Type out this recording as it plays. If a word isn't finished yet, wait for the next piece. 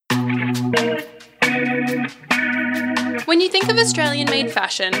When you think of Australian-made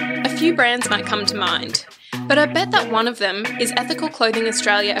fashion, a few brands might come to mind. But I bet that one of them is Ethical Clothing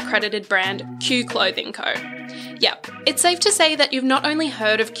Australia-accredited brand Q Clothing Co. Yep, it's safe to say that you've not only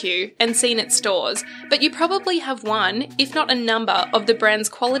heard of Q and seen its stores, but you probably have one, if not a number, of the brand's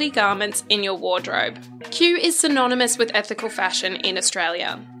quality garments in your wardrobe. Q is synonymous with ethical fashion in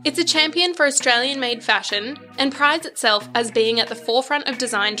Australia. It's a champion for Australian-made fashion and prides itself as being at the forefront of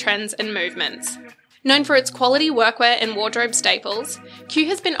design trends and movements. Known for its quality workwear and wardrobe staples, Q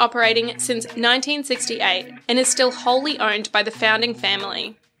has been operating since 1968 and is still wholly owned by the founding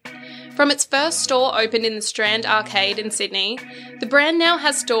family. From its first store opened in the Strand Arcade in Sydney, the brand now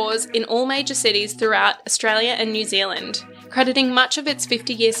has stores in all major cities throughout Australia and New Zealand, crediting much of its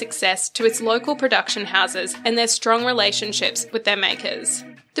 50-year success to its local production houses and their strong relationships with their makers.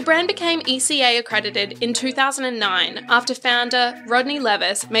 The brand became ECA accredited in 2009 after founder Rodney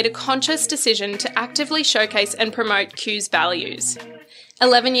Levis made a conscious decision to actively showcase and promote Q's values.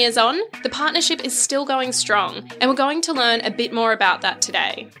 11 years on, the partnership is still going strong, and we're going to learn a bit more about that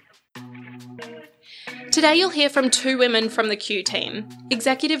today. Today you'll hear from two women from the Q team,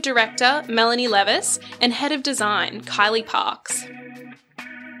 Executive Director Melanie Levis and Head of Design Kylie Parks.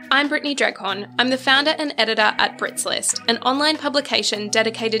 I'm Brittany Dreghorn. I'm the founder and editor at Brits List, an online publication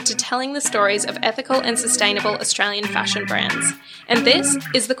dedicated to telling the stories of ethical and sustainable Australian fashion brands. And this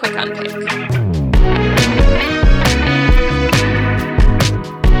is the Quick Unpick.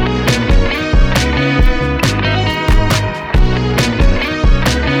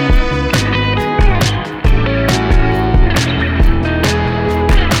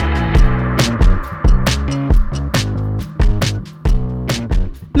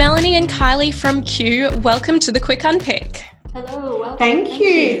 Melanie and Kylie from Q, welcome to the Quick Unpick. Hello, welcome. Thank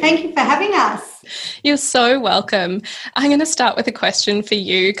you. Thank you for having us. You're so welcome. I'm going to start with a question for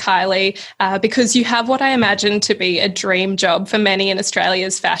you, Kylie, because you have what I imagine to be a dream job for many in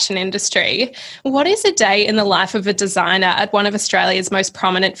Australia's fashion industry. What is a day in the life of a designer at one of Australia's most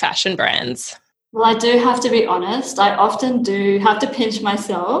prominent fashion brands? Well, I do have to be honest. I often do have to pinch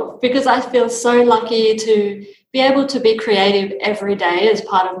myself because I feel so lucky to be able to be creative every day as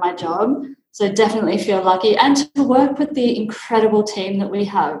part of my job. So definitely feel lucky, and to work with the incredible team that we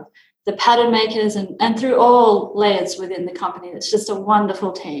have, the pattern makers and through all layers within the company. It's just a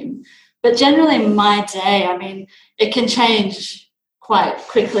wonderful team. But generally my day, it can change quite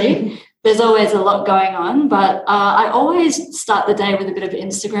quickly. There's always a lot going on, but I always start the day with a bit of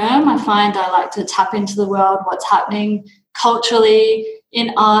Instagram. I find I like to tap into the world, what's happening culturally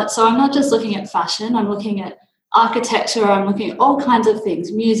in art. So I'm not just looking at fashion, I'm looking at architecture, I'm looking at all kinds of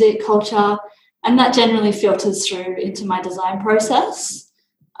things, music, culture, and that generally filters through into my design process.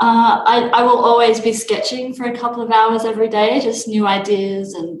 I will always be sketching for a couple of hours every day, just new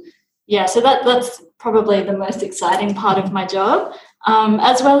ideas, and so that's probably the most exciting part of my job,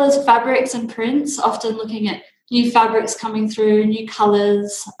 as well as fabrics and prints, often looking at new fabrics coming through, new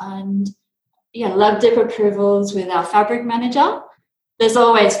colours, and lab dip approvals with our fabric manager. There's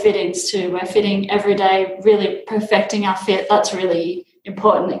always fittings too. We're fitting every day, really perfecting our fit. That's really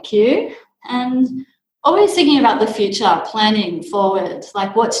important at Q. And always thinking about the future, planning forward,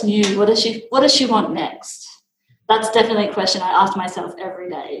 like what's new, what does she want next? That's definitely a question I ask myself every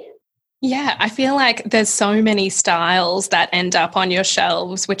day. Yeah, I feel like there's so many styles that end up on your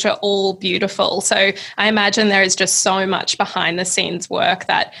shelves, which are all beautiful. So I imagine there is just so much behind the scenes work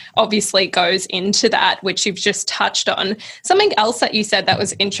that obviously goes into that, which you've just touched on. Something else that you said that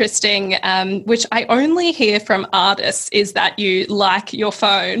was interesting, which I only hear from artists, is that you like your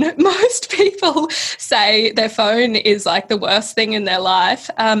phone. Most people say their phone is like the worst thing in their life.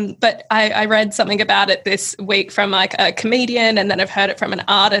 But I read something about it this week from like a comedian, and then I've heard it from an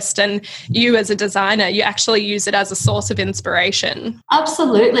artist, and you as a designer, you actually use it as a source of inspiration.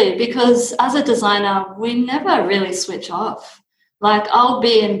 Absolutely, because as a designer, we never really switch off. Like I'll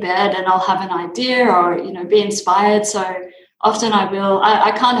be in bed and I'll have an idea or, be inspired. So often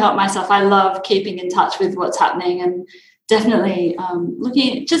I can't help myself. I love keeping in touch with what's happening, and definitely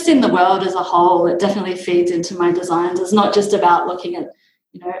looking just in the world as a whole, it definitely feeds into my designs. It's not just about looking at,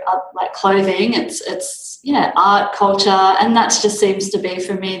 like clothing, it's art, culture, and that just seems to be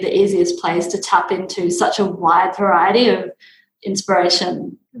for me the easiest place to tap into such a wide variety of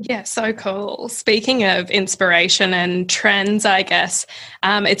inspiration. Yeah, so cool. Speaking of inspiration and trends, I guess,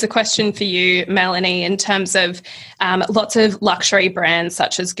 it's a question for you, Melanie, in terms of lots of luxury brands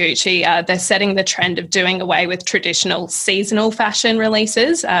such as Gucci, they're setting the trend of doing away with traditional seasonal fashion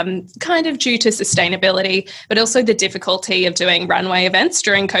releases, kind of due to sustainability, but also the difficulty of doing runway events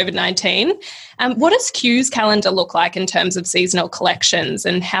during COVID-19. What does Q's calendar look like in terms of seasonal collections,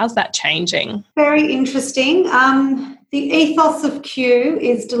 and how's that changing? Very interesting. The ethos of Q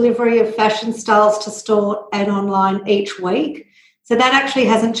is delivery of fashion styles to store and online each week. So that actually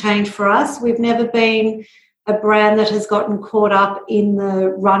hasn't changed for us. We've never been a brand that has gotten caught up in the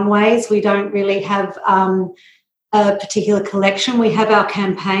runways. We don't really have a particular collection. We have our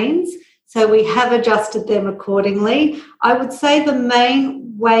campaigns. So we have adjusted them accordingly. I would say the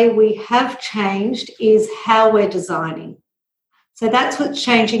main way we have changed is how we're designing. So that's what's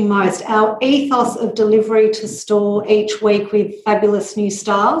changing most. Our ethos of delivery to store each week with fabulous new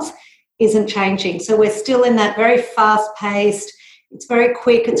styles isn't changing. So we're still in that very fast-paced, it's very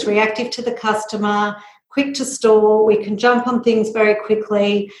quick, it's reactive to the customer, quick to store, we can jump on things very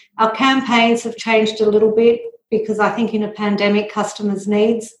quickly. Our campaigns have changed a little bit because I think in a pandemic, customers'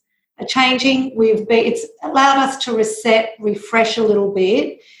 needs are changing. It's allowed us to reset, refresh a little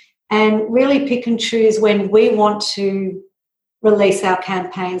bit and really pick and choose when we want to release our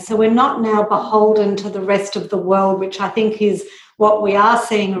campaigns. So we're not now beholden to the rest of the world, which I think is what we are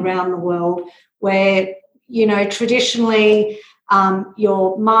seeing around the world, where, traditionally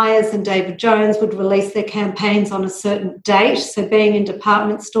your Myers and David Jones would release their campaigns on a certain date. So being in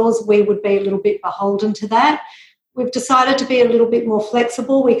department stores, we would be a little bit beholden to that. We've decided to be a little bit more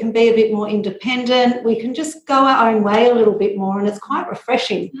flexible. We can be a bit more independent. We can just go our own way a little bit more, and it's quite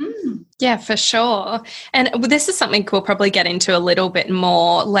refreshing. Yeah, for sure. And this is something we'll probably get into a little bit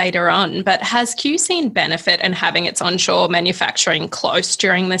more later on, but has Q seen benefit in having its onshore manufacturing close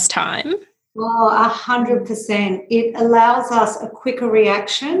during this time? Oh, 100%. It allows us a quicker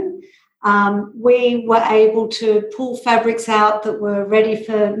reaction. We were able to pull fabrics out that were ready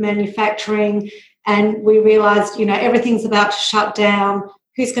for manufacturing, and we realised, everything's about to shut down.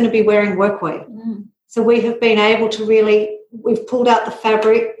 Who's going to be wearing workwear? So we have been able to we've pulled out the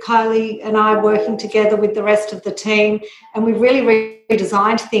fabric, Kylie and I working together with the rest of the team, and we've really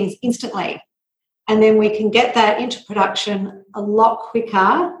redesigned things instantly. And then we can get that into production a lot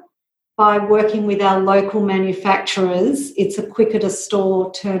quicker by working with our local manufacturers. It's a quicker to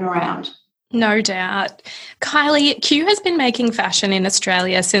store turnaround. No doubt. Kylie, Q has been making fashion in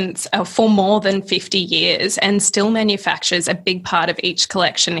Australia for more than 50 years and still manufactures a big part of each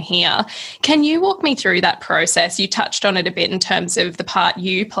collection here. Can you walk me through that process? You touched on it a bit in terms of the part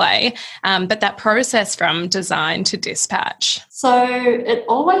you play, but that process from design to dispatch. So it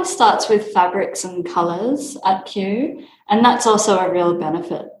always starts with fabrics and colours at Q, and that's also a real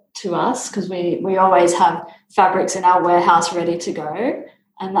benefit to us because we always have fabrics in our warehouse ready to go.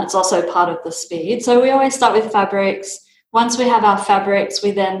 And that's also part of the speed. So we always start with fabrics. Once we have our fabrics, we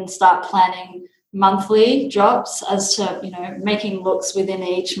then start planning monthly drops as to, making looks within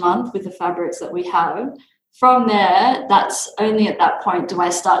each month with the fabrics that we have. From there, that's only at that point do I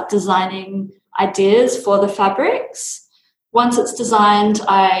start designing ideas for the fabrics. Once it's designed,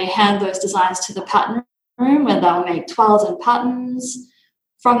 I hand those designs to the pattern room where they'll make twirls and patterns.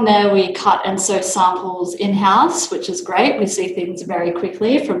 From there, we cut and sew samples in-house, which is great. We see things very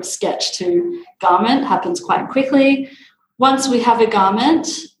quickly from sketch to garment, happens quite quickly. Once we have a garment,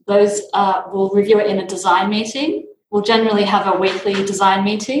 we'll review it in a design meeting. We'll generally have a weekly design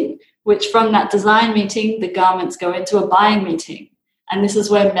meeting, which from that design meeting, the garments go into a buying meeting. And this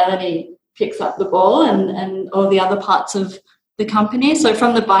is where Melanie picks up the ball and all the other parts of the company. So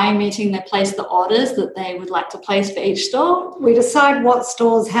from the buying meeting, they place the orders that they would like to place for each store. We decide what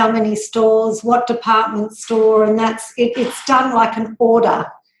stores, how many stores, what department store, and it's done like an order,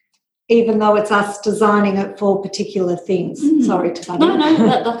 even though it's us designing it for particular things. Sorry to cut in.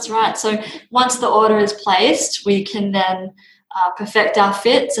 No, that's right. So once the order is placed, we can then perfect our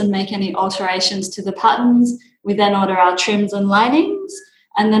fits and make any alterations to the patterns. We then order our trims and linings,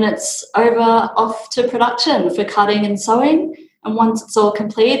 and then it's off to production for cutting and sewing. And once it's all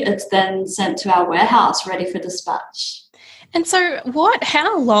complete, it's then sent to our warehouse ready for dispatch. And so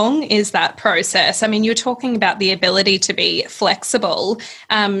how long is that process? I mean, you're talking about the ability to be flexible.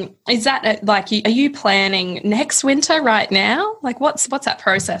 Is that are you planning next winter right now? What's that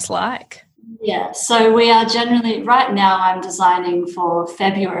process like? Yeah, so we are generally, right now I'm designing for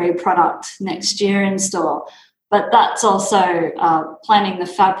February product next year in store. But that's also planning the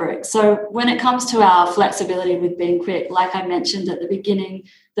fabric. So when it comes to our flexibility with being quick, like I mentioned at the beginning,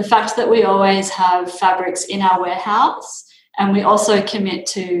 the fact that we always have fabrics in our warehouse And we also commit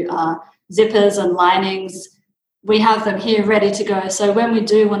to zippers and linings. We have them here ready to go. So when we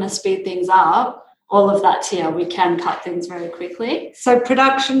do want to speed things up, all of that's here. We can cut things very quickly. So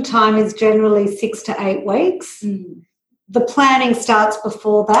production time is generally 6 to 8 weeks. The planning starts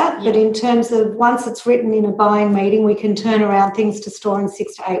before that, but in terms of once it's written in a buying meeting, we can turn around things to store in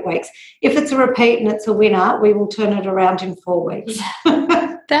 6 to 8 weeks. If it's a repeat and it's a winner, we will turn it around in 4 weeks.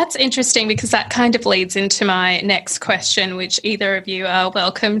 That's interesting because that kind of leads into my next question, which either of you are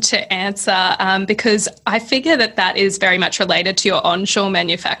welcome to answer, because I figure that is very much related to your onshore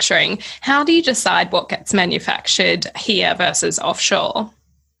manufacturing. How do you decide what gets manufactured here versus offshore?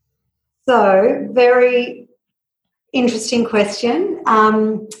 So, very interesting question.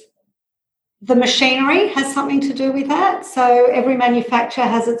 The machinery has something to do with that. So every manufacturer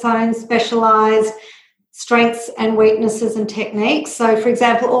has its own specialised strengths and weaknesses and techniques. So, for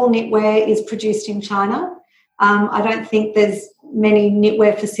example, all knitwear is produced in China. I don't think there's many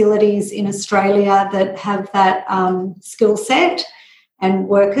knitwear facilities in Australia that have that skill set and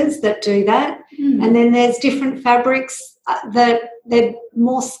workers that do that. And then there's different fabrics that they're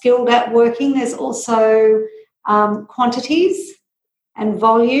more skilled at working. There's also quantities and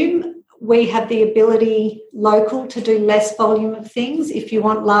volume. We have the ability local to do less volume of things. If you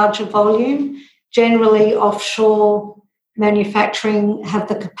want larger volume, generally offshore manufacturing have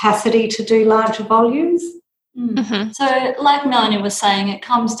the capacity to do larger volumes. So like Melanie was saying, it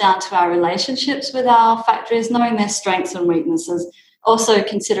comes down to our relationships with our factories, knowing their strengths and weaknesses, also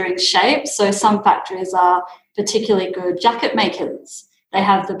considering shapes. So some factories are particularly good jacket makers. They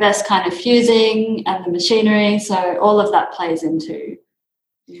have the best kind of fusing and the machinery, so all of that plays into...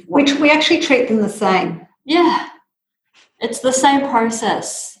 Which we actually treat them the same. Yeah, it's the same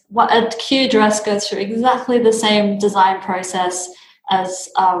process. A Q dress goes through exactly the same design process as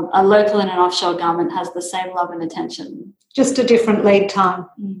a local and an offshore garment has the same love and attention. Just a different lead time.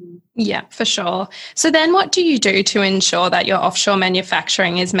 Yeah, for sure. So then what do you do to ensure that your offshore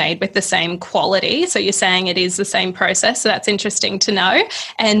manufacturing is made with the same quality? So you're saying it is the same process, so that's interesting to know,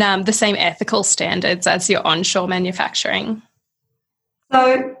 and the same ethical standards as your onshore manufacturing.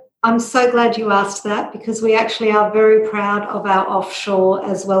 So I'm so glad you asked that, because we actually are very proud of our offshore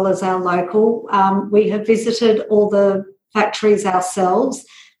as well as our local. We have visited all the factories ourselves.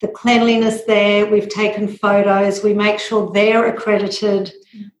 The cleanliness there, we've taken photos, we make sure they're accredited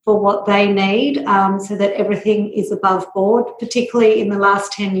for what they need, so that everything is above board. Particularly in the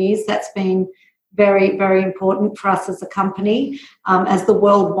last 10 years, that's been very, very important for us as a company, as the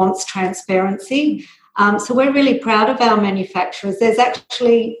world wants transparency. So we're really proud of our manufacturers. There's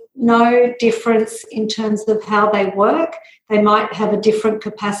actually no difference in terms of how they work. They might have a different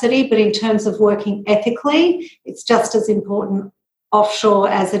capacity, but in terms of working ethically, it's just as important offshore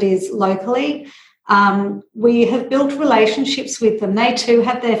as it is locally. We have built relationships with them. They too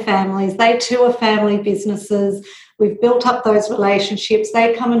have their families. They too are family businesses. We've built up those relationships.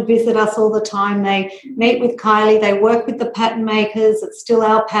 They come and visit us all the time. They meet with Kylie. They work with the pattern makers. It's still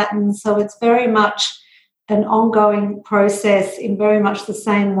our patterns. So it's very much an ongoing process in very much the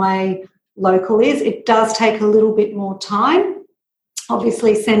same way local is. It does take a little bit more time,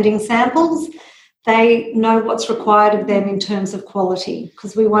 obviously sending samples. They know what's required of them in terms of quality,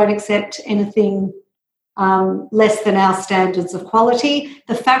 because we won't accept anything less than our standards of quality.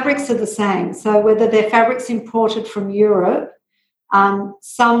 The fabrics are the same. So whether they're fabrics imported from Europe,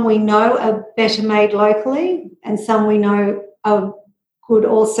 some we know are better made locally, and some we know are good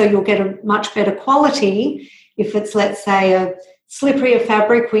also. You'll get a much better quality if it's, let's say, a slipperier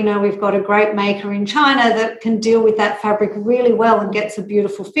fabric. We know we've got a great maker in China that can deal with that fabric really well and gets a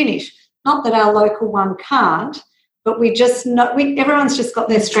beautiful finish. Not that our local one can't, but we just know everyone's just got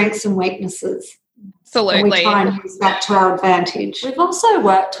their strengths and weaknesses. Absolutely. And we try and use that to our advantage. We've also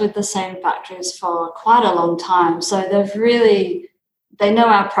worked with the same factories for quite a long time, so they know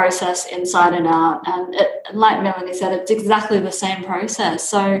our process inside and out, and like Melanie said, it's exactly the same process.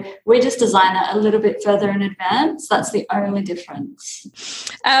 So we just design it a little bit further in advance. That's the only difference.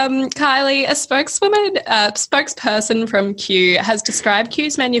 Kylie, a spokesperson from Q has described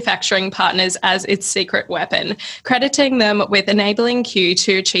Q's manufacturing partners as its secret weapon, crediting them with enabling Q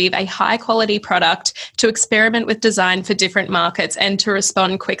to achieve a high-quality product, to experiment with design for different markets, and to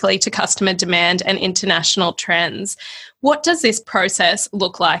respond quickly to customer demand and international trends. What does this process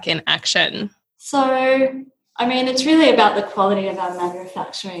look like in action? So, I mean, it's really about the quality of our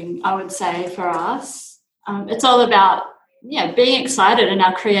manufacturing, I would say, for us. It's all about, being excited and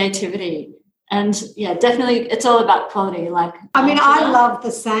our creativity. And yeah, definitely it's all about quality. I love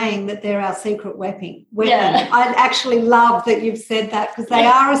the saying that they're our secret weapon. Yeah. I actually love that you've said that, because they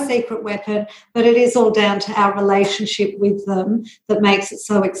are a secret weapon, but it is all down to our relationship with them that makes it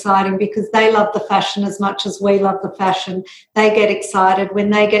so exciting, because they love the fashion as much as we love the fashion. They get excited when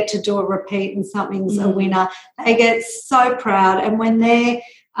they get to do a repeat and something's a winner. They get so proud. And when their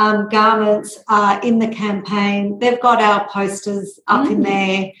garments are in the campaign, they've got our posters up in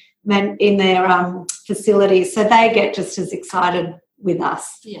their facilities, so they get just as excited with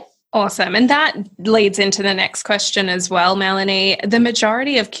us. Yeah. Awesome. And that leads into the next question as well, Melanie. The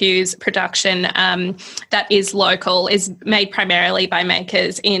majority of Q's production that is local is made primarily by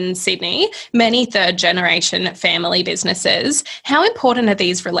makers in Sydney, many third-generation family businesses. How important are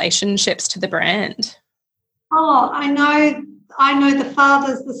these relationships to the brand? Oh, I know the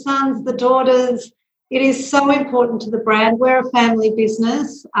fathers, the sons, the daughters. It is so important to the brand. We're a family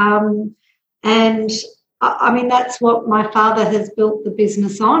business, and I mean, that's what my father has built the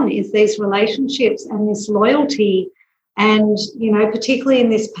business on, is these relationships and this loyalty. And, particularly in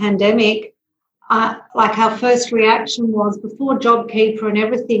this pandemic, our first reaction was, before JobKeeper and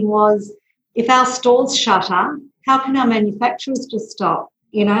everything, was, if our stores shutter, how can our manufacturers just stop?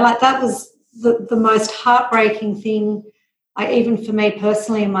 That was the most heartbreaking thing, even for me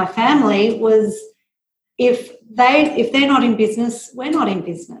personally and my family, was, if they're not in business, we're not in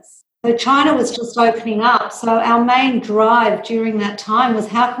business. So China was just opening up. So our main drive during that time was,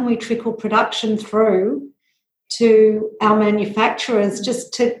 how can we trickle production through to our manufacturers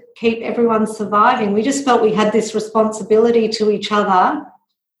just to keep everyone surviving? We just felt we had this responsibility to each other.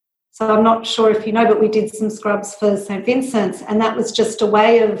 So I'm not sure if you know, but we did some scrubs for St. Vincent's, and that was just a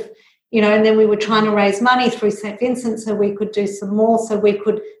way of, and then we were trying to raise money through St. Vincent's so we could do some more, so we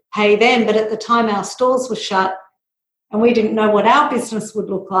could pay them. But at the time our stores were shut and we didn't know what our business would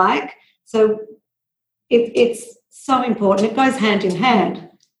look like. So it's so important. It goes hand in hand.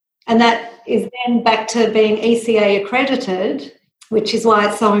 And that is then back to being ECA accredited, which is why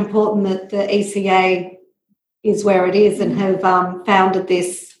it's so important that the ECA is where it is, and have founded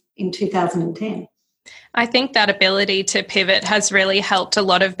this in 2010. I think that ability to pivot has really helped a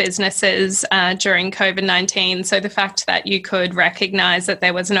lot of businesses during COVID-19. So the fact that you could recognise that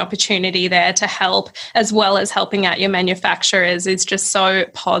there was an opportunity there to help, as well as helping out your manufacturers, is just so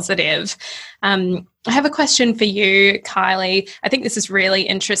positive. I have a question for you, Kylie. I think this is really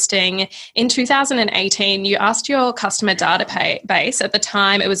interesting. In 2018, you asked your customer database, at the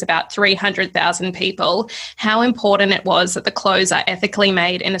time it was about 300,000 people, how important it was that the clothes are ethically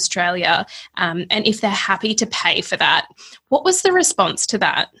made in Australia, and if they're happy to pay for that. What was the response to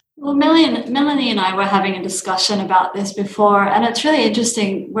that? Well, Melanie and I were having a discussion about this before, and it's really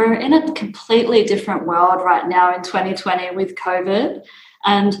interesting. We're in a completely different world right now in 2020 with COVID.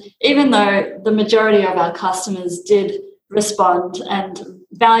 And even though the majority of our customers did respond and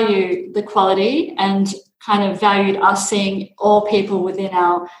value the quality and kind of valued us seeing all people within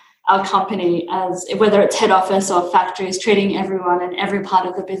our company, as whether it's head office or factories, treating everyone and every part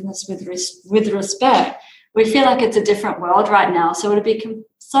of the business with respect, we feel like it's a different world right now. So it would be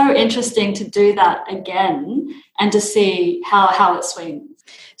so interesting to do that again and to see how it swings.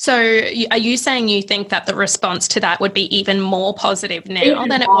 So are you saying you think that the response to that would be even more positive now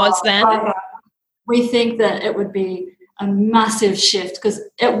than it was then? We think that it would be a massive shift, because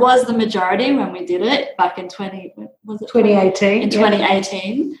it was the majority when we did it back in 2018. In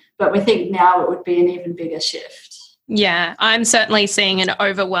 2018, but we think now it would be an even bigger shift. Yeah, I'm certainly seeing an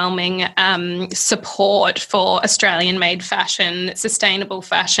overwhelming support for Australian-made fashion, sustainable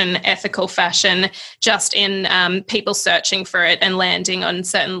fashion, ethical fashion, just in people searching for it and landing on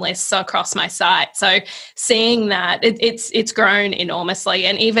certain lists across my site. So seeing that, it's grown enormously.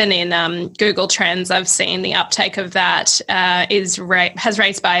 And even in Google Trends, I've seen the uptake of that has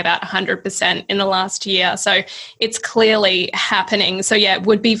raised by about 100% in the last year. So it's clearly happening. So yeah, it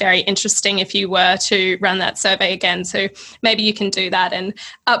would be very interesting if you were to run that survey again. So maybe you can do that and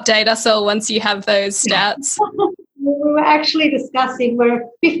update us all once you have those stats. We were actually discussing, we're a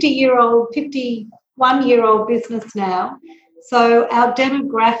 51-year-old business now. So our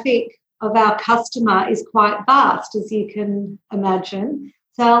demographic of our customer is quite vast, as you can imagine.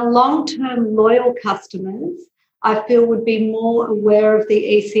 So our long-term loyal customers, I feel, would be more aware of the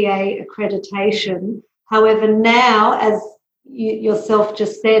ECA accreditation. However, now, as you yourself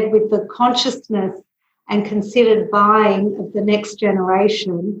just said, with the consciousness and considered buying of the next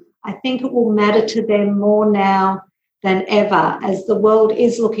generation, I think it will matter to them more now than ever, as the world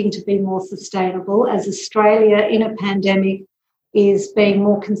is looking to be more sustainable, as Australia in a pandemic is being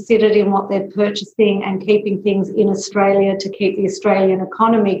more considered in what they're purchasing and keeping things in Australia to keep the Australian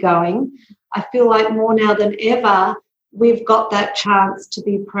economy going. I feel like more now than ever, we've got that chance to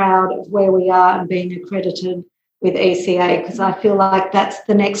be proud of where we are and being accredited with ECA, because I feel like that's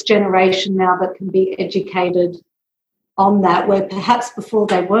the next generation now that can be educated on that, where perhaps before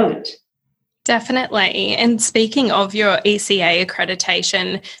they weren't. Definitely. And speaking of your ECA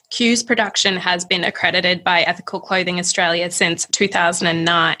accreditation, Q's production has been accredited by Ethical Clothing Australia since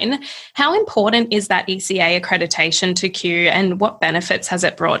 2009. How important is that ECA accreditation to Q, and what benefits has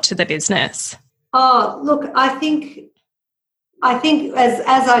it brought to the business? Oh, look, I think as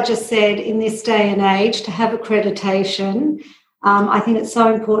I just said, in this day and age, to have accreditation, I think it's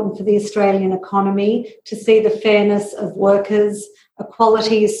so important for the Australian economy to see the fairness of workers.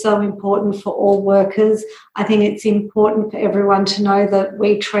 Equality is so important for all workers. I think it's important for everyone to know that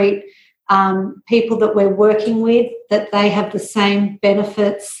we treat people that we're working with, that they have the same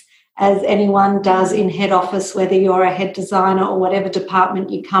benefits as anyone does in head office, whether you're a head designer or whatever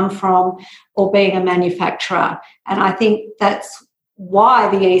department you come from, or being a manufacturer. And I think that's why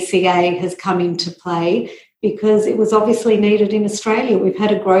the ECA has come into play, because it was obviously needed in Australia. We've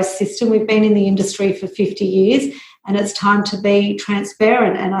had a growth system. We've been in the industry for 50 years, and it's time to be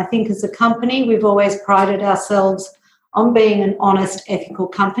transparent. And I think as a company, we've always prided ourselves on being an honest, ethical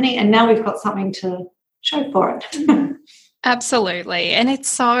company, and now we've got something to show for it. Absolutely. And it's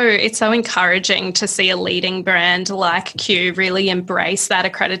so encouraging to see a leading brand like Q really embrace that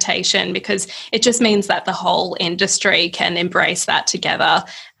accreditation, because it just means that the whole industry can embrace that together.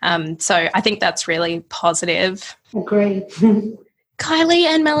 So I think that's really positive. Agree. Kylie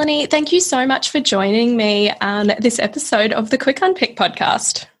and Melanie, thank you so much for joining me on this episode of the Quick Unpick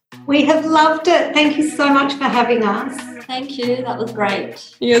podcast. We have loved it. Thank you so much for having us. Thank you. That was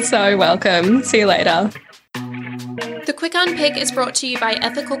great. You're so welcome. See you later. The Quick Unpick is brought to you by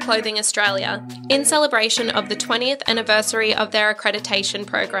Ethical Clothing Australia in celebration of the 20th anniversary of their accreditation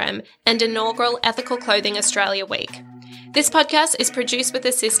program and inaugural Ethical Clothing Australia Week. This podcast is produced with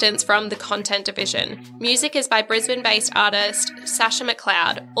assistance from the Content Division. Music is by Brisbane-based artist Sasha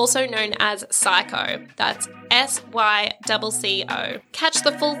McLeod, also known as Psycho. That's SYCCO. Catch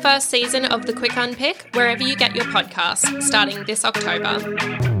the full first season of The Quick Unpick wherever you get your podcasts, starting this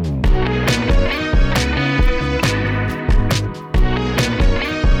October.